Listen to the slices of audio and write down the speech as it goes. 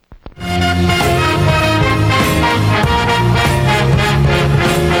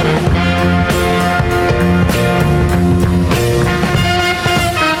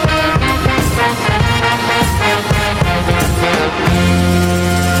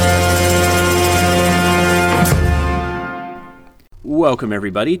Welcome,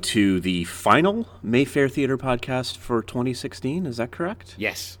 everybody, to the final Mayfair Theater podcast for 2016. Is that correct?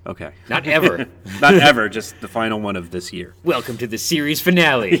 Yes. Okay. Not ever. Not ever, just the final one of this year. Welcome to the series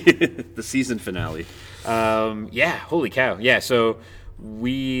finale. The season finale. Yeah, holy cow. Yeah, so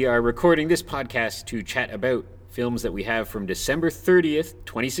we are recording this podcast to chat about films that we have from December 30th,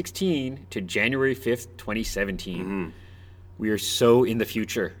 2016 to January 5th, 2017. Mm-hmm. We are so in the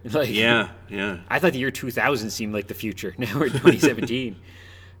future. Yeah. I thought the year 2000 seemed like the future. Now we're in 2017.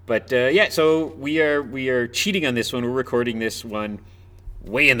 But so we are cheating on this one. We're recording this one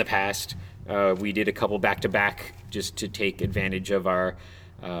way in the past. We did a couple back-to-back just to take advantage of our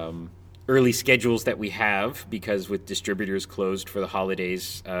early schedules that we have, because with distributors closed for the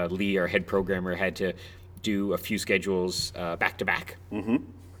holidays, Lee, our head programmer, had to do a few schedules back-to-back. Mm-hmm.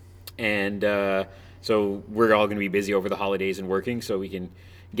 And so we're all going to be busy over the holidays and working, so we can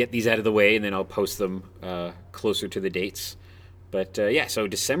get these out of the way, and then I'll post them closer to the dates. But so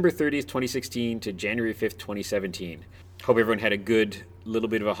December 30th, 2016 to January 5th, 2017. Hope everyone had a good little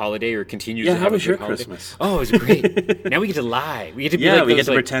bit of a holiday, or continues to have how was your holiday. Christmas? Oh, it was great. Now we get to lie. We get to be we get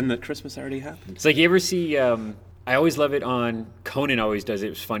to pretend that Christmas already happened. It's like, you ever see, I always love it on, Conan always does it. It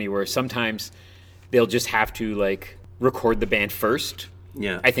was funny, where sometimes they'll just have to record the band first.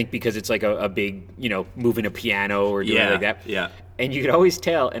 Yeah. I think because it's like a big, moving a piano or doing like that. Yeah. And you could always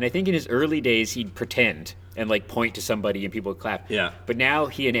tell. And I think in his early days, he'd pretend and point to somebody and people would clap. Yeah. But now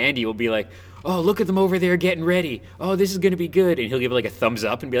he and Andy will be like, oh, look at them over there getting ready. Oh, this is going to be good. And he'll give a thumbs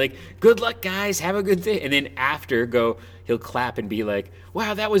up and be like, good luck, guys. Have a good day. And then after he'll clap and be like,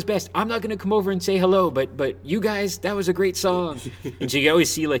 wow, that was best. I'm not going to come over and say hello, but you guys, that was a great song. And so you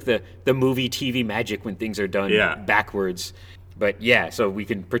always see the movie TV magic when things are done backwards. But yeah, so we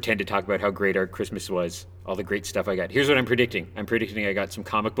can pretend to talk about how great our Christmas was, all the great stuff I got. Here's what I'm predicting. I'm predicting I got some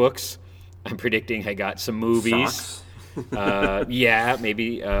comic books. I'm predicting I got some movies. Socks? Yeah,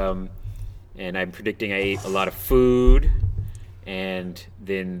 maybe. And I'm predicting I ate a lot of food. And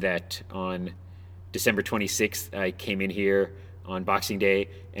then that on December 26th, I came in here on Boxing Day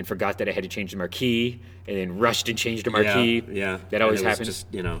and forgot that I had to change the marquee, and then rushed and changed the marquee. Yeah. That always happens.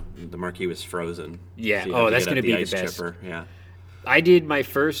 Just, the marquee was frozen. Yeah. So that's going to be the ice best. Chipper. Yeah. I did my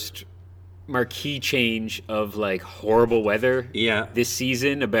first marquee change of horrible weather this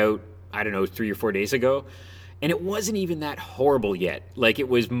season about, 3 or 4 days ago. And it wasn't even that horrible yet. It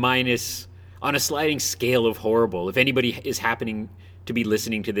was minus, on a sliding scale of horrible. If anybody is happening to be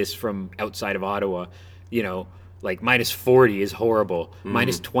listening to this from outside of Ottawa, minus 40 is horrible.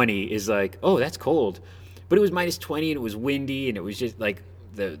 Minus 20 is oh, that's cold. But it was minus 20 and it was windy and it was just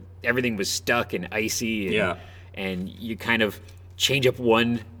everything was stuck and icy. And you kind of change up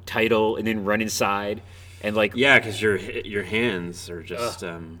one title and then run inside and because your hands are just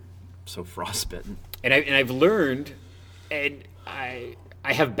so frostbitten. And I've learned, and I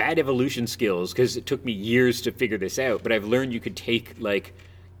have bad evolution skills because it took me years to figure this out, but I've learned you could take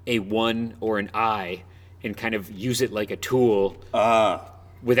a 1 or an I and kind of use it like a tool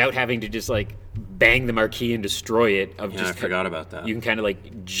without having to just bang the marquee and destroy it. I forgot about that. You can kind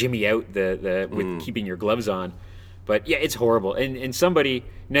of jimmy out the with keeping your gloves on. But yeah, it's horrible. And somebody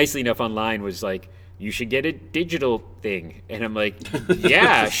nicely enough online was like, you should get a digital thing. And I'm like,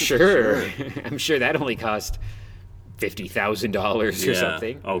 yeah, sure. I'm sure that only cost $50,000 or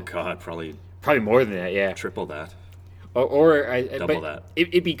something. Oh God, probably more than that. Yeah, triple that. Or double that.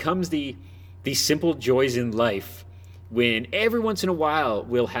 It becomes the simple joys in life when every once in a while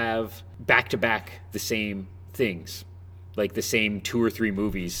we'll have back-to-back the same things, the same 2 or 3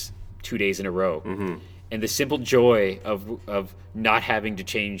 movies 2 days in a row. Mm-hmm. And the simple joy of not having to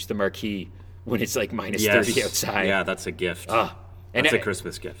change the marquee when it's minus 30 outside. Yeah, that's a gift. That's a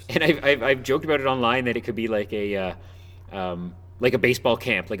Christmas gift. And I've joked about it online that it could be a baseball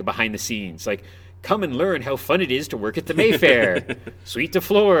camp, a behind the scenes. Come and learn how fun it is to work at the Mayfair. Sweep the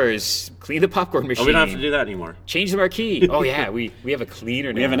floors, clean the popcorn machine. Oh, we don't have to do that anymore. Change the marquee. Oh yeah, we have a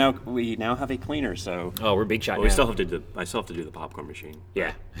cleaner now. We now have a cleaner, so. Oh, we're big shot now. We still have to do. I still have to do the popcorn machine.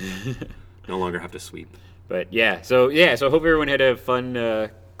 Yeah. No longer have to sweep. But so I hope everyone had a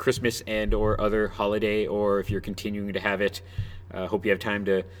fun Christmas and or other holiday, or if you're continuing to have it, hope you have time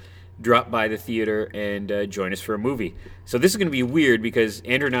to drop by the theater and join us for a movie. So this is going to be weird because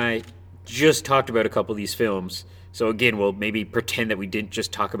Andrew and I just talked about a couple of these films. So again, we'll maybe pretend that we didn't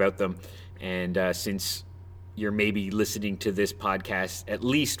just talk about them. And since you're maybe listening to this podcast at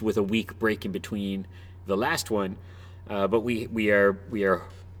least with a week break in between the last one, but we are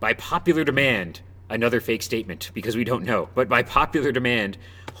by popular demand another fake statement because we don't know. But by popular demand,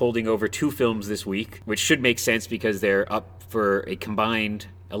 holding over 2 films this week, which should make sense because they're up for a combined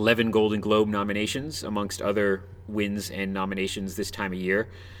 11 Golden Globe nominations amongst other wins and nominations this time of year,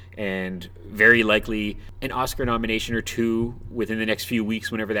 and very likely an Oscar nomination or 2 within the next few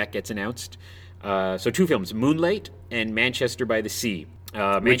weeks whenever that gets announced. So 2 films, Moonlight and Manchester by the Sea.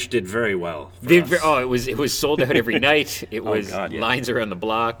 Which did very well. It was sold out every night. It was God, yeah. lines around the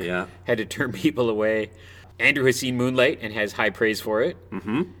block. Yeah. Had to turn people away. Andrew has seen Moonlight and has high praise for it.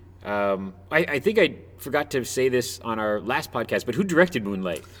 Mm-hmm. I think I forgot to say this on our last podcast, but who directed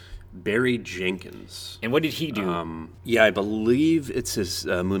Moonlight? Barry Jenkins. And what did he do? Yeah, I believe it's his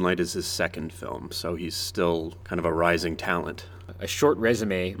Moonlight is his second film, so he's still kind of a rising talent. A short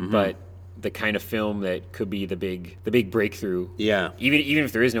resume, but the kind of film that could be the big breakthrough. Yeah. Even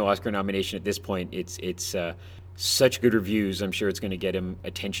if there is no Oscar nomination at this point, it's such good reviews. I'm sure it's going to get him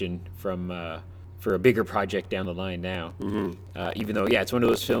attention from for a bigger project down the line now. Even though, it's one of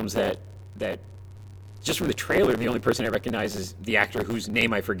those films that just from the trailer, the only person I recognize is the actor whose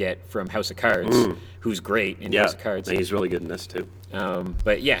name I forget from House of Cards, who's great in House of Cards. Yeah, he's really good in this too.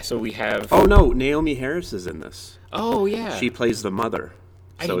 But yeah, so we have. Oh no, Naomi Harris is in this. Oh yeah. She plays the mother.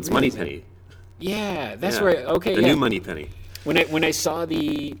 So didn't it's realize Moneypenny. Yeah, that's right. Okay, The new Moneypenny. When I saw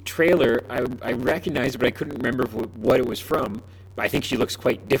the trailer, I recognized it, but I couldn't remember what it was from. But I think she looks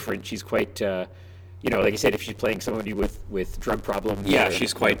quite different. She's quite, like I said, if she's playing somebody with drug problems. Yeah,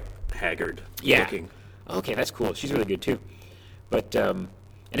 she's quite haggard looking. Okay, that's cool. She's really good too. But and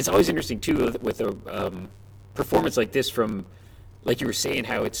it's always interesting too with a performance like this from, like you were saying,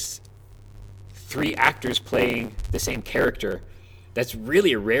 how it's 3 actors playing the same character. That's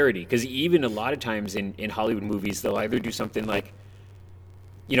really a rarity because even a lot of times in Hollywood movies, they'll either do something like,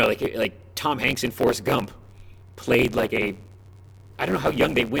 like Tom Hanks in Forrest Gump played like I don't know how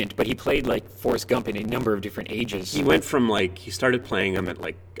young they went, but he played like Forrest Gump in a number of different ages. He went from he started playing him at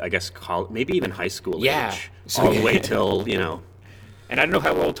I guess college, maybe even high school age, So, all the way till, And I don't know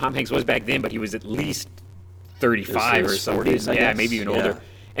how old Tom Hanks was back then, but he was at least 35 or something. 40s, I guess. Maybe even older.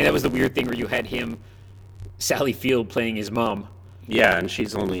 And that was the weird thing where you had him, Sally Field playing his mom. Yeah, and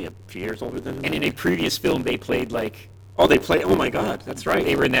she's only a few years older than him. And in a previous film, they played like... Oh, oh my God, that's right.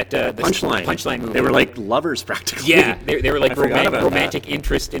 They were in that the Punchline movie. They were like lovers practically. Yeah, they were like romantic that.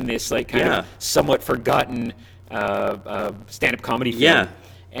 interest in this like kind of somewhat forgotten stand-up comedy film. Yeah.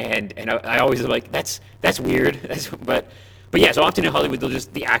 And I always was like, that's weird. But yeah, so often in Hollywood,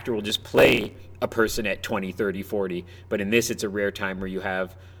 the actor will just play a person at 20, 30, 40. But in this, it's a rare time where you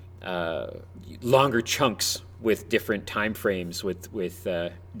have longer chunks with different time frames with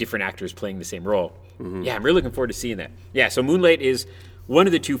different actors playing the same role. Mm-hmm. Yeah, I'm really looking forward to seeing that. Yeah, so Moonlight is one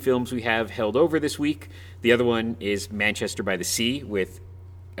of the 2 films we have held over this week. The other one is Manchester by the Sea with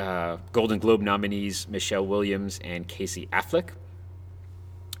Golden Globe nominees Michelle Williams and Casey Affleck.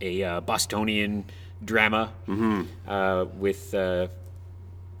 A Bostonian drama with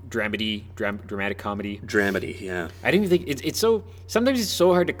dramatic comedy. Dramedy, yeah. I didn't even think it's so. Sometimes it's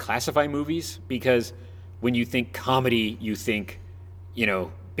so hard to classify movies because when you think comedy, you think,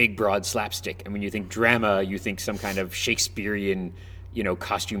 big broad slapstick, and when you think drama, you think some kind of Shakespearean,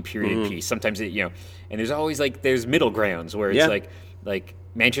 costume period piece. Sometimes and there's always there's middle grounds where it's like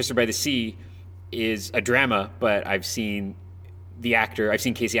Manchester by the Sea is a drama, but I've seen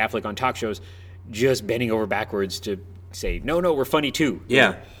Casey Affleck on talk shows just bending over backwards to say, no, we're funny too.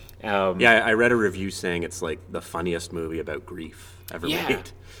 Yeah. I read a review saying it's like the funniest movie about grief ever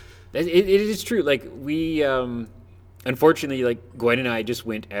made. It is true. We, unfortunately, Gwen and I just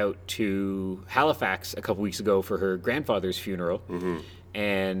went out to Halifax a couple weeks ago for her grandfather's funeral.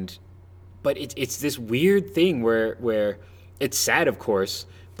 Mm-hmm. But it's this weird thing where it's sad, of course,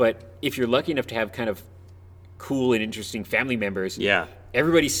 but if you're lucky enough to have kind of cool and interesting family members,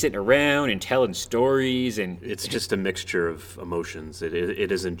 everybody's sitting around and telling stories, and it's just a mixture of emotions.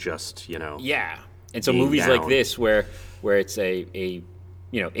 It isn't just and so movies like this where it's a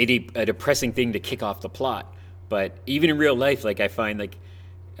depressing thing to kick off the plot, but even in real life, I find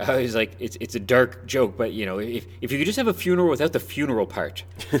I was it's a dark joke, but if you could just have a funeral without the funeral part,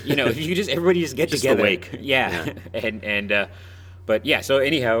 if you could just everybody just get together, the wake. But yeah, so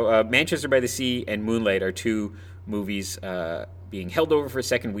anyhow, Manchester by the Sea and Moonlight are 2 movies being held over for a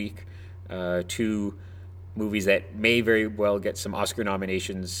second week. 2 movies that may very well get some Oscar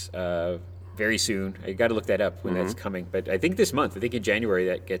nominations very soon. I got to look that up when that's coming. But I think this month, in January,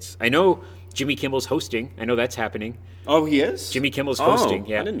 that gets... I know Jimmy Kimmel's hosting. I know that's happening. Oh, he is? Jimmy Kimmel's hosting,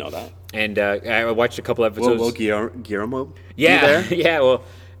 I didn't know that. And I watched a couple episodes. Will Guillermo be there? Yeah, well...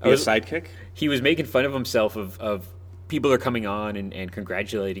 Be a sidekick? He was making fun of himself of people are coming on and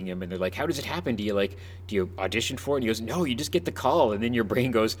congratulating him, and they're like, how does it happen? Do you audition for it? And he goes, no, you just get the call. And then your brain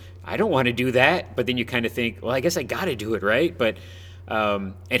goes, I don't want to do that. But then you kind of think, well, I guess I got to do it, right? But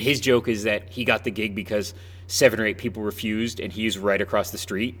and his joke is that he got the gig because 7 or 8 people refused, and he's right across the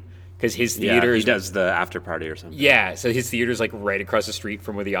street. Because his theater he does the after party or something. Yeah, so his theater's like right across the street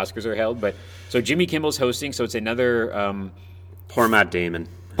from where the Oscars are held. But so Jimmy Kimmel's hosting, so it's another Poor Matt Damon.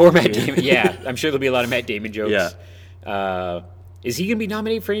 Poor Matt Damon. Yeah, I'm sure there'll be a lot of Matt Damon jokes. Yeah. Is he going to be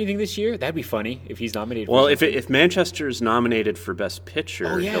nominated for anything this year? That'd be funny if he's nominated. Well, for if Manchester's nominated for Best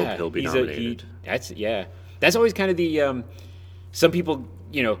Picture, he'll be nominated. That's always kind of the some people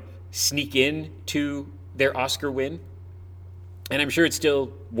sneak in to their Oscar win, and I'm sure it's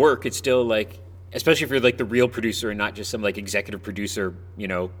still work. It's still like, especially if you're like the real producer and not just some like executive producer,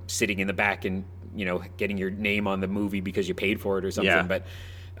 sitting in the back and getting your name on the movie because you paid for it or something. Yeah. But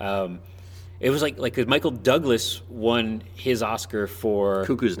it was like 'cause Michael Douglas won his Oscar for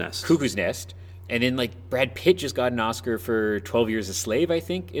Cuckoo's Nest. And then like Brad Pitt just got an Oscar for 12 Years a Slave, I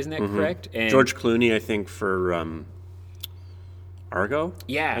think. Isn't that correct? And George Clooney, I think, for Argo.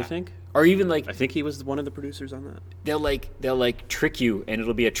 Yeah. I think. Or even like I think he was one of the producers on that. they'll trick you, and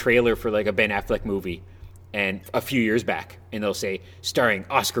it'll be a trailer for like a Ben Affleck movie, and a few years back, and they'll say starring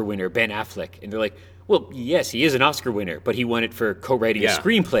Oscar winner Ben Affleck, and they're like, well, yes, he is an Oscar winner, but he won it for co-writing a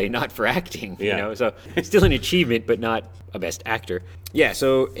screenplay, not for acting. So still an achievement, but not a best actor. Yeah.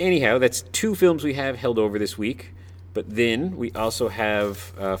 So anyhow, that's 2 films we have held over this week, but then we also have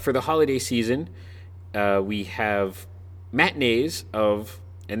for the holiday season, we have matinees of,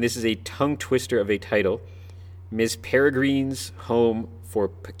 and this is a tongue twister of a title, Ms. Peregrine's Home for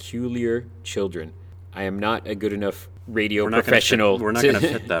Peculiar Children. I am not a good enough radio professional. We're not going to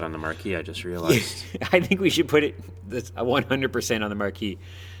fit that on the marquee, I just realized. I think we should put it 100% on the marquee.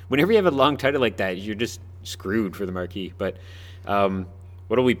 Whenever you have a long title like that, you're just screwed for the marquee. But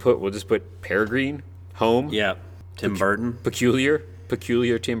what do we put? We'll just put Peregrine, Home. Yeah, Tim Burton. Peculiar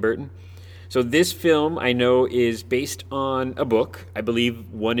Tim Burton. So this film, I know, is based on a book. I believe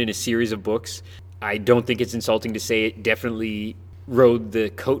one in a series of books. I don't think it's insulting to say it definitely rode the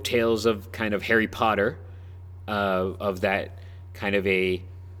coattails of kind of Harry Potter, of that kind of a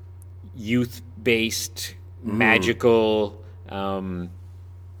youth-based, magical,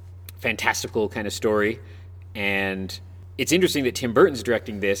 fantastical kind of story. And it's interesting that Tim Burton's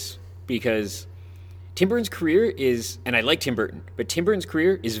directing this because Tim Burton's career is, and I like Tim Burton, but Tim Burton's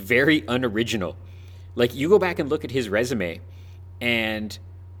career is very unoriginal. Like, you go back and look at his resume, and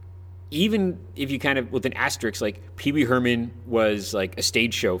even if you kind of, with an asterisk, like Pee Wee Herman was like a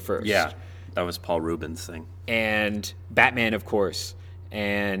stage show first. Yeah, that was Paul Rubens' thing. And Batman, of course,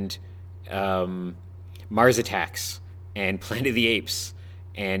 and Mars Attacks, and Planet of the Apes.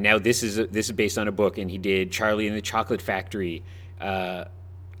 And now this is based on a book, and he did Charlie and the Chocolate Factory.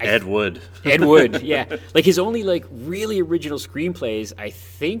 Ed Wood. Ed Wood, yeah. Like his only like really original screenplays, I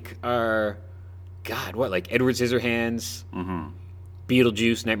think, are like Edward Scissorhands,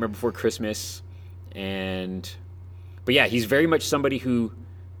 Beetlejuice, Nightmare Before Christmas, but yeah, he's very much somebody who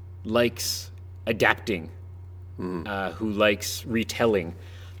likes adapting, who likes retelling,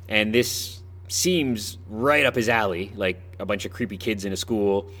 and this seems right up his alley. Like a bunch of creepy kids in a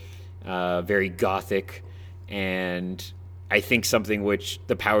school, very gothic, and I think something which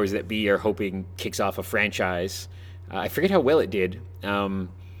the powers that be are hoping kicks off a franchise. I forget how well it did.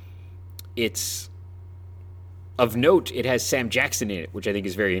 It's of note, it has Sam Jackson in it, which I think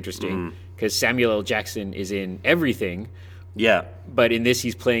is very interesting because Samuel L. Jackson is in everything. Yeah. But in this,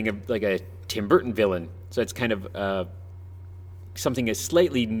 he's playing a Tim Burton villain. So it's kind of something that's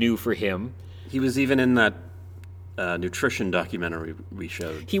slightly new for him. He was even in that nutrition documentary we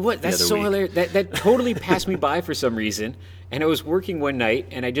showed. He was. That's so hilarious. That totally passed me by for some reason. And I was working one night,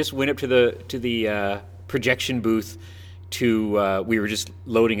 and I just went up to the projection booth to. We were just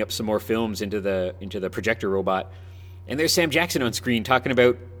loading up some more films into the projector robot, and there's Sam Jackson on screen talking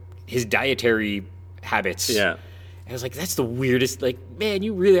about his dietary habits. Yeah. I was like, that's the weirdest. Like, man,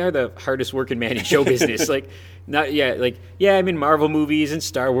 you really are the hardest working man in show business. I'm in Marvel movies and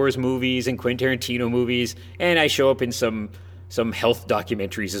Star Wars movies and Quentin Tarantino movies, and I show up in some health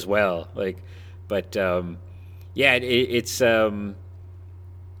documentaries as well. It's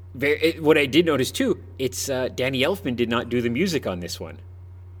what I did notice too. It's Danny Elfman did not do the music on this one,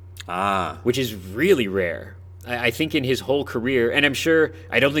 which is really rare. I think in his whole career, and I'm sure,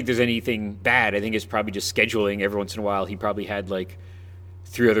 I don't think there's anything bad. I think it's probably just scheduling. Every once in a while, he probably had like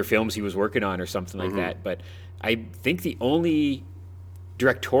 3 other films he was working on or something like that. But I think the only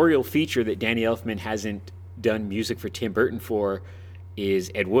directorial feature that Danny Elfman hasn't done music for Tim Burton for is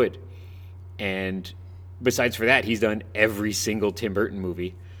Ed Wood. And besides for that, he's done every single Tim Burton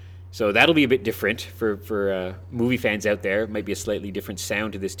movie. So that'll be a bit different for movie fans out there. It might be a slightly different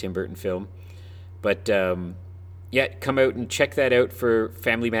sound to this Tim Burton film. But yeah, come out and check that out for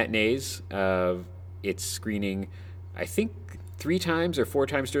Family Matinees. It's screening, I think, 3 times or 4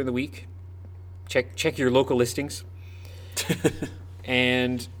 times during the week. Check your local listings.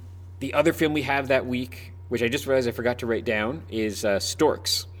 And the other film we have that week, which I just realized I forgot to write down, is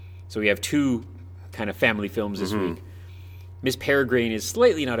Storks. So we have 2 kind of family films this week. Miss Peregrine is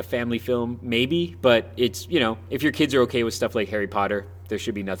slightly not a family film, maybe, but it's, if your kids are okay with stuff like Harry Potter, there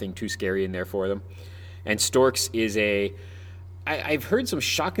should be nothing too scary in there for them. And Storks is I've heard some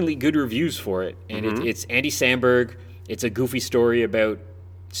shockingly good reviews for it, and it's Andy Samberg. It's a goofy story about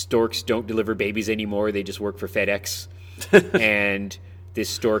storks don't deliver babies anymore, they just work for FedEx. And this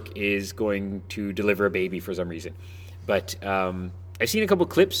stork is going to deliver a baby for some reason. But I've seen a couple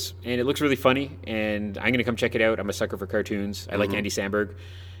clips, and it looks really funny, and I'm going to come check it out. I'm a sucker for cartoons. I like Andy Samberg.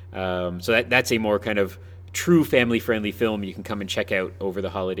 So that's a more kind of true family-friendly film you can come and check out over the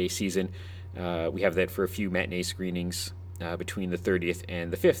holiday season. We have that for a few matinee screenings between the 30th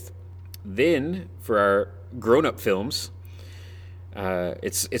and the 5th. Then, for our grown-up films,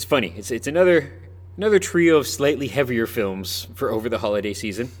 it's funny. It's another trio of slightly heavier films for over the holiday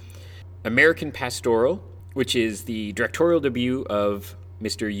season. American Pastoral, which is the directorial debut of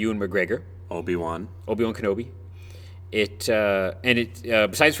Mr. Ewan McGregor. Obi-Wan Kenobi.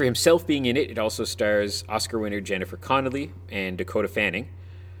 Besides for himself being in it, it also stars Oscar winner Jennifer Connelly and Dakota Fanning,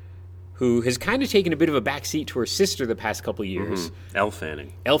 who has kind of taken a bit of a backseat to her sister the past couple of years. Elle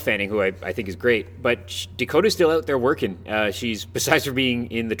Fanning, who I think is great. But Dakota's still out there working. She's, besides for being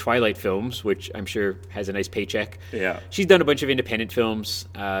in the Twilight films, which I'm sure has a nice paycheck, she's done a bunch of independent films.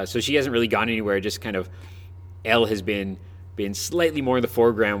 So she hasn't really gone anywhere. Just kind of, Elle has been slightly more in the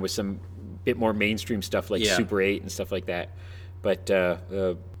foreground with some bit more mainstream stuff like Super 8 and stuff like that. But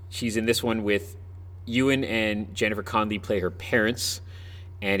she's in this one with Ewan and Jennifer Connelly play her parents.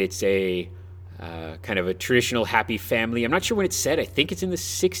 And it's a kind of a traditional happy family. I'm not sure when it's set. I think it's in the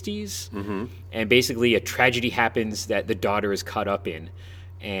 60s. And basically a tragedy happens that the daughter is caught up in.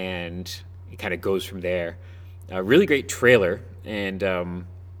 And it kind of goes from there. A really great trailer. And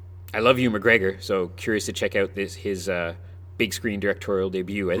I love Ewan McGregor, so curious to check out his big screen directorial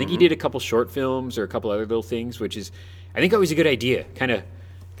debut. I think he did a couple short films or a couple other little things, which is, I think, always a good idea. Kind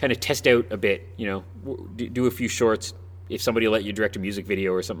of test out a bit, do a few shorts, if somebody will let you direct a music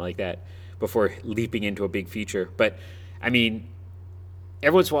video or something like that before leaping into a big feature. But, I mean,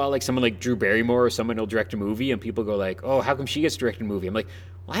 every once in a while, like someone like Drew Barrymore or someone will direct a movie and people go like, oh, how come she gets to direct a movie? I'm like,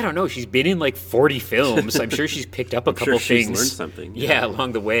 well, I don't know. She's been in like 40 films. I'm sure she's picked up a couple things. She's learned something. Yeah,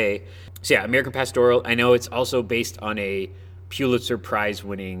 along the way. So yeah, American Pastoral. I know it's also based on a Pulitzer Prize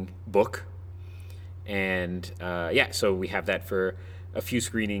winning book. And so we have that for a few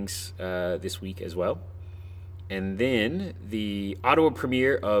screenings this week as well. And then the Ottawa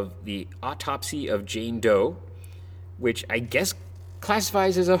premiere of The Autopsy of Jane Doe, which I guess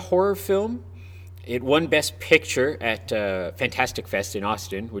classifies as a horror film. It won Best Picture at Fantastic Fest in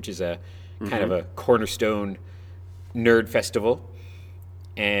Austin, which is a kind of a cornerstone nerd festival.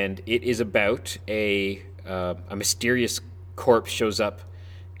 And it is about a mysterious corpse shows up,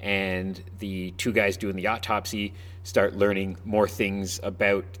 and the 2 guys doing the autopsy start learning more things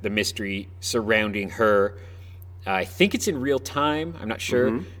about the mystery surrounding her. I think it's in real time. I'm not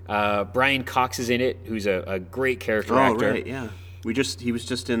sure. Brian Cox is in it, who's a great character actor. Oh, right, yeah. He was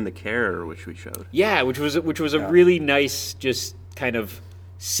just in The Care, which we showed. Yeah, which was a really nice, just kind of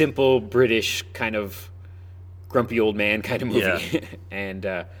simple British kind of grumpy old man kind of movie. Yeah. And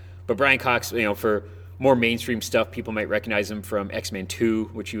but Brian Cox, for more mainstream stuff, people might recognize him from X-Men 2,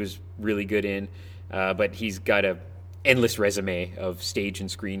 which he was really good in. But he's got a endless resume of stage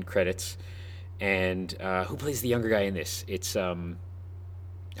and screen credits. And who plays the younger guy in this? It's I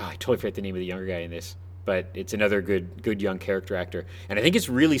totally forget the name of the younger guy in this, but it's another good young character actor. And I think it's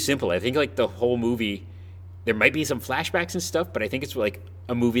really simple. I think like the whole movie, there might be some flashbacks and stuff, but I think it's like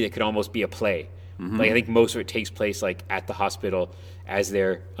a movie that could almost be a play. Like I think most of it takes place like at the hospital as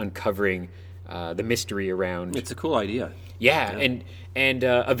they're uncovering the mystery around. It's a cool idea. Yeah. And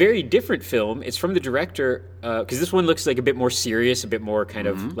a very different film. It's from the director, because this one looks like a bit more serious, a bit more kind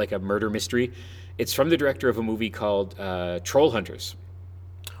of like a murder mystery. It's from the director of a movie called Troll Hunters.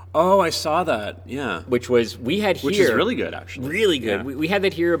 Oh, I saw that. Yeah. Which we had here. Which is really good, actually. Really good. Yeah. We had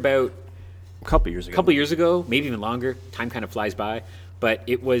that here about a couple years ago, maybe even longer. Time kind of flies by. But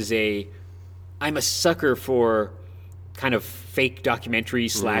it was I'm a sucker for kind of fake documentary /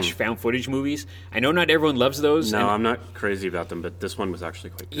 found footage movies. I know not everyone loves those. No, I'm not crazy about them, but this one was actually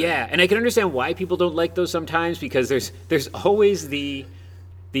quite good. Yeah, and I can understand why people don't like those sometimes, because there's always the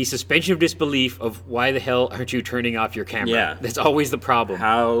suspension of disbelief of why the hell aren't you turning off your camera? Yeah. That's always the problem.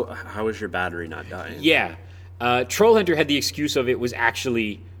 How is your battery not dying? Yeah. Troll Hunter had the excuse of it was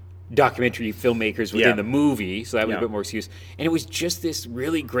actually documentary filmmakers within the movie, so that was a bit more excuse. And it was just this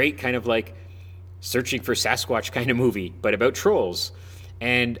really great kind of like searching for Sasquatch kind of movie, but about trolls.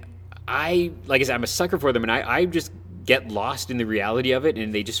 And like I said, I'm a sucker for them, and I just get lost in the reality of it,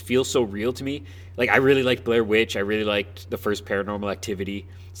 and they just feel so real to me. Like, I really liked Blair Witch. I really liked the first Paranormal Activity,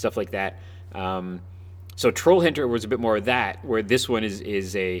 stuff like that. So Troll Hunter was a bit more of that, where this one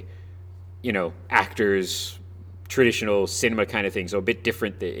is a, actors, traditional cinema kind of thing, so a bit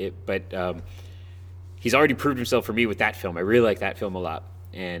different. But he's already proved himself for me with that film. I really like that film a lot.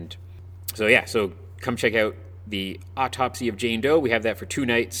 And so come check out The Autopsy of Jane Doe. We have that for 2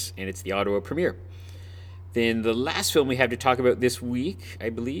 nights, and it's the Ottawa premiere. Then the last film we have to talk about this week, I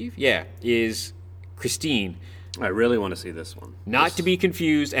believe, is Christine. I really want to see this one. Not to be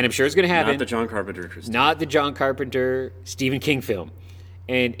confused, and I'm sure it's going to happen. Not the John Carpenter Christine. Not the John Carpenter Stephen King film.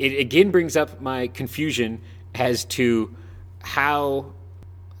 And it again brings up my confusion as to how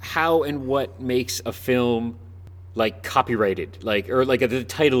and what makes a film like copyrighted, or the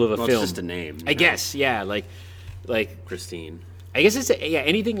title of a film. It's just a name. I guess, yeah, like Christine. I guess it's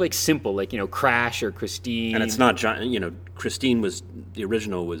anything like simple, like Crash or Christine. And it's not John. Christine was the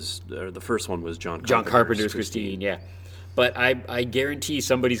original the first one was John Carpenter's Christine. Yeah. But I guarantee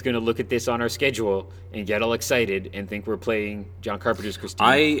somebody's going to look at this on our schedule and get all excited and think we're playing John Carpenter's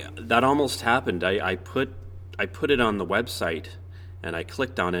Christine. That almost happened. I put it on the website, and I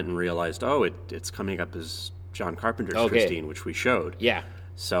clicked on it and realized, it's coming up as John Carpenter's Christine, which we showed. Yeah.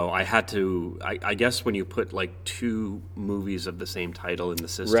 So I had to. I guess when you put like 2 movies of the same title in the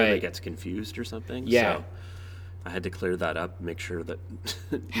system, it gets confused or something. Yeah. So I had to clear that up, make sure that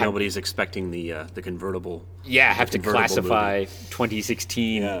nobody's expecting the convertible. Yeah, have to classify movie.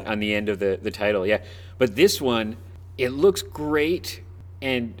 2016 on the end of the title. Yeah, but this one, it looks great,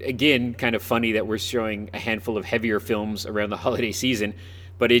 and again, kind of funny that we're showing a handful of heavier films around the holiday season,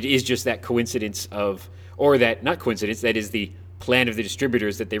 but it is just that coincidence that is the plan of the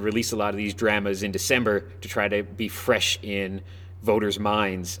distributors that they release a lot of these dramas in December to try to be fresh in voters'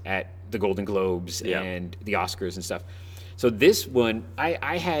 minds at the Golden Globes and the Oscars and stuff. So this one,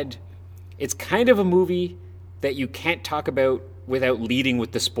 it's kind of a movie that you can't talk about without leading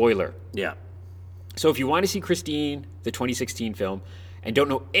with the spoiler. Yeah. So if you want to see Christine, the 2016 film, and don't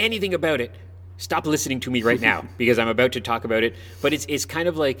know anything about it, stop listening to me right now because I'm about to talk about it. But it's kind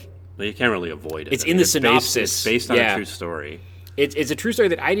of like... Well, you can't really avoid it. It's in the synopsis. It's based on a true story. It's a true story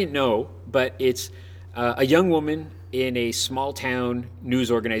that I didn't know, but it's a young woman in a small town news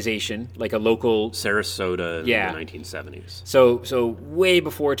organization, like a local Sarasota in the 1970s. So way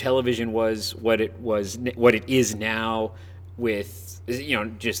before television was what it is now, with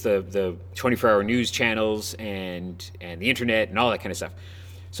just the 24-hour news channels and the internet and all that kind of stuff.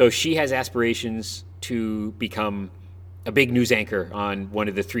 So she has aspirations to become a big news anchor on one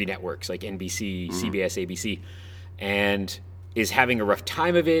of the 3 networks, like NBC, CBS, ABC, and is having a rough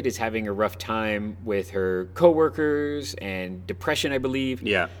time of it, is having a rough time with her coworkers and depression, I believe.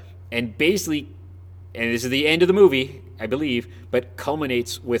 Yeah. And basically, and this is the end of the movie, I believe, but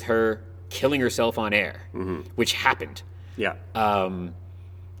culminates with her killing herself on air, which happened. Yeah.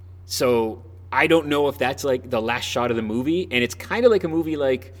 So I don't know if that's like the last shot of the movie, and it's kind of like a movie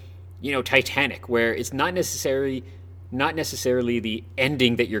like, Titanic, where it's not necessarily the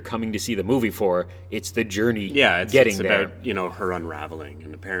ending that you're coming to see the movie for. It's the journey getting there. It's about, her unraveling.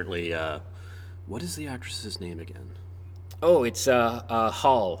 And apparently, what is the actress's name again? Oh, it's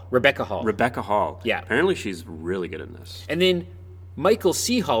Hall. Rebecca Hall. Rebecca Hall. Yeah. Apparently she's really good in this. And then Michael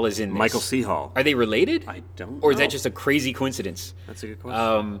C. Hall is in this. Michael C. Hall. Are they related? I don't know. Or is that just a crazy coincidence? That's a good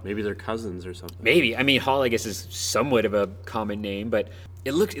question. Maybe they're cousins or something. Maybe. I mean, Hall, I guess, is somewhat of a common name, but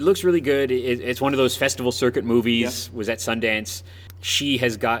it looks really good. It's one of those festival circuit movies. Was at Sundance. She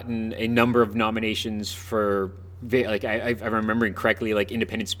has gotten a number of nominations for, like, if I'm remembering correctly, like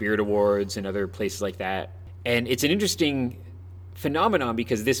Independent Spirit Awards and other places like that. And it's an interesting phenomenon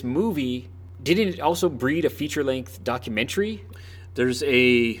because this movie, didn't it also breed a feature-length documentary? There's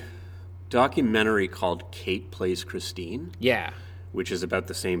a documentary called Kate Plays Christine. Yeah. Which is about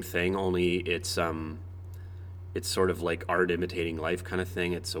the same thing, only it's sort of like art imitating life kind of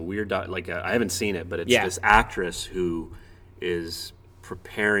thing. It's a weird, I haven't seen it, but it's this actress who is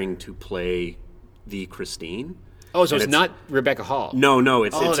preparing to play the Christine. Oh, so it's not Rebecca Hall. No,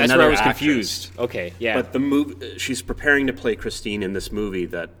 it's that's another where I was actress. confused. Okay, yeah. But the movie, she's preparing to play Christine in this movie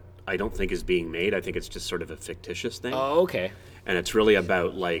that I don't think is being made. I think it's just sort of a fictitious thing. Oh, okay. And it's really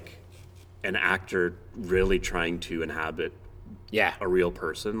about like an actor really trying to inhabit a real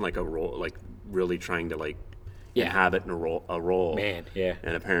person, like a role, like really trying to like inhabit a role. Man, yeah.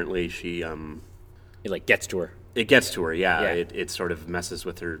 And apparently she It like gets to her. It gets to her, yeah. It sort of messes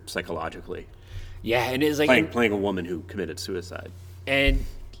with her psychologically. Yeah, and it's like playing a woman who committed suicide. And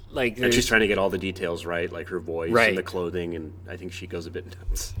like and she's trying to get all the details right, like her voice Right. and the clothing, and I think she goes a bit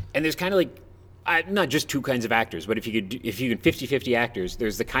nuts. And there's kind of like not just two kinds of actors, but if you could 50-50 actors,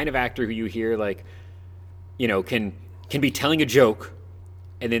 there's the kind of actor who you hear like, you know, can be telling a joke,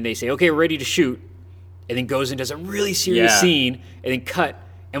 and then they say, okay, we're ready to shoot, and then goes and does a really serious scene, and then cut,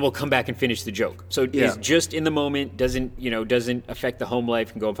 and we'll come back and finish the joke. So it's just in the moment, doesn't affect the home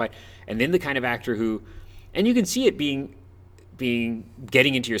life, can go and fight. And then the kind of actor who, and you can see it being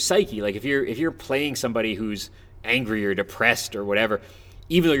getting into your psyche. Like if you're playing somebody who's angry or depressed or whatever,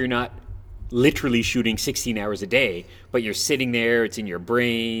 even though you're not literally shooting 16 hours a day, but you're sitting there, it's in your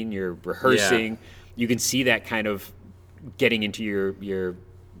brain, you're rehearsing, you can see that kind of getting into your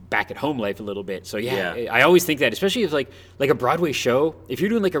back at home life a little bit. So I always think that, especially if like a Broadway show, if you're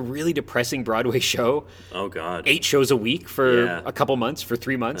doing like a really depressing Broadway show, oh god, 8 shows a week for a couple months, for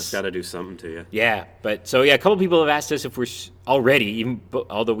 3 months, that's got to do something to you. Yeah, but so a couple people have asked us if we're already, even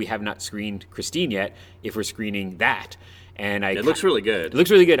although we have not screened Christine yet, if we're screening that. And it looks really good. It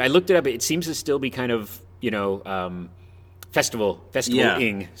looks really good. I looked it up. It seems to still be kind of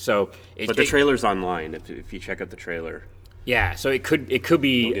festival-ing. So, but the trailer's online. If you check out the trailer, so it could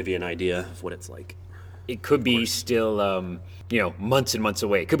be. It'll give you an idea of what it's like. It could be still months and months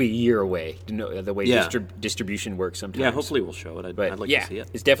away. It could be a year away. The way distribution works sometimes. Yeah, hopefully we'll show it. I'd like to see it.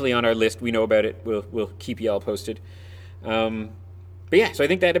 It's definitely on our list. We know about it. We'll keep you all posted. But so I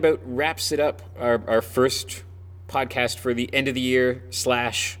think that about wraps it up. Our first podcast for the end of the year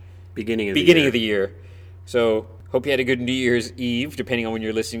 / beginning of the year. So hope you had a good New Year's Eve, depending on when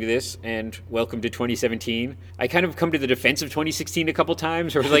you're listening to this, and welcome to 2017. I kind of come to the defense of 2016 a couple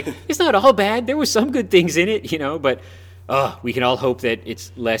times, where it's like, it's not all bad. There were some good things in it, but we can all hope that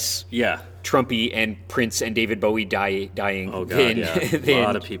it's less Trumpy and Prince and David Bowie dying than a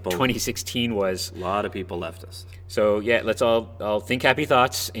lot of people, 2016 was. A lot of people left us. So let's all think happy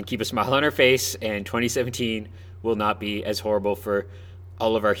thoughts and keep a smile on our face, and 2017 will not be as horrible for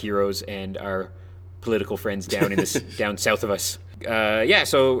all of our heroes and our political friends down down south of us.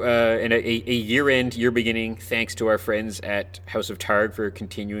 And a year beginning, thanks to our friends at House of Targ for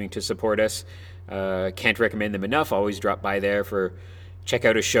continuing to support us. Can't recommend them enough. Always drop by there check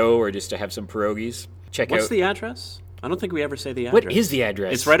out a show or just to have some pierogies. What's the address? I don't think we ever say the address. What is the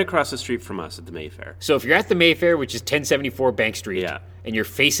address? It's right across the street from us at the Mayfair. So if you're at the Mayfair, which is 1074 Bank Street, and you're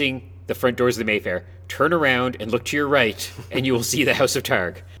facing the front doors of the Mayfair, turn around and look to your right, and you will see the House of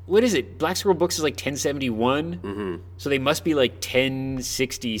Targ. What is it? Black Squirrel Books is like 1071? Mm-hmm. So they must be like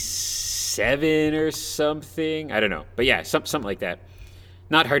 1067 or something. I don't know. But something like that.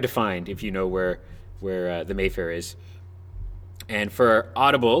 Not hard to find if you know where the Mayfair is. And for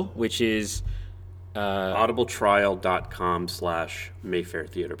Audible, which is audibletrial.com/Mayfair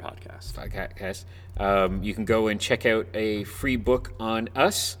Theater Podcast. You can go and check out a free book on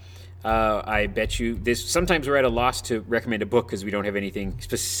us. I bet you this. Sometimes we're at a loss to recommend a book because we don't have anything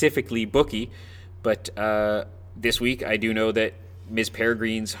specifically booky. But this week, I do know that Ms.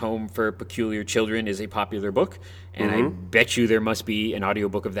 Peregrine's Home for Peculiar Children is a popular book, and I bet you there must be an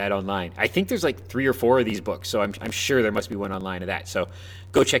audiobook of that online. I think there's like 3 or 4 of these books, so I'm sure there must be one online of that. So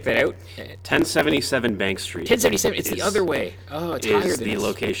go check that out. 1077 Bank Street. 1077. It's the other way. Oh, it's higher than the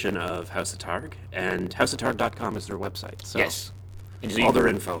location of House of Targ, and houseoftarg.com is their website. So yes. And all their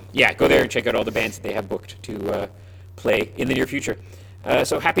info. Yeah, go there and check out all the bands that they have booked to play in the near future.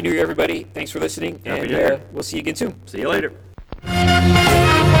 So Happy New Year, everybody. Thanks for listening, and we'll see you again soon. See you later.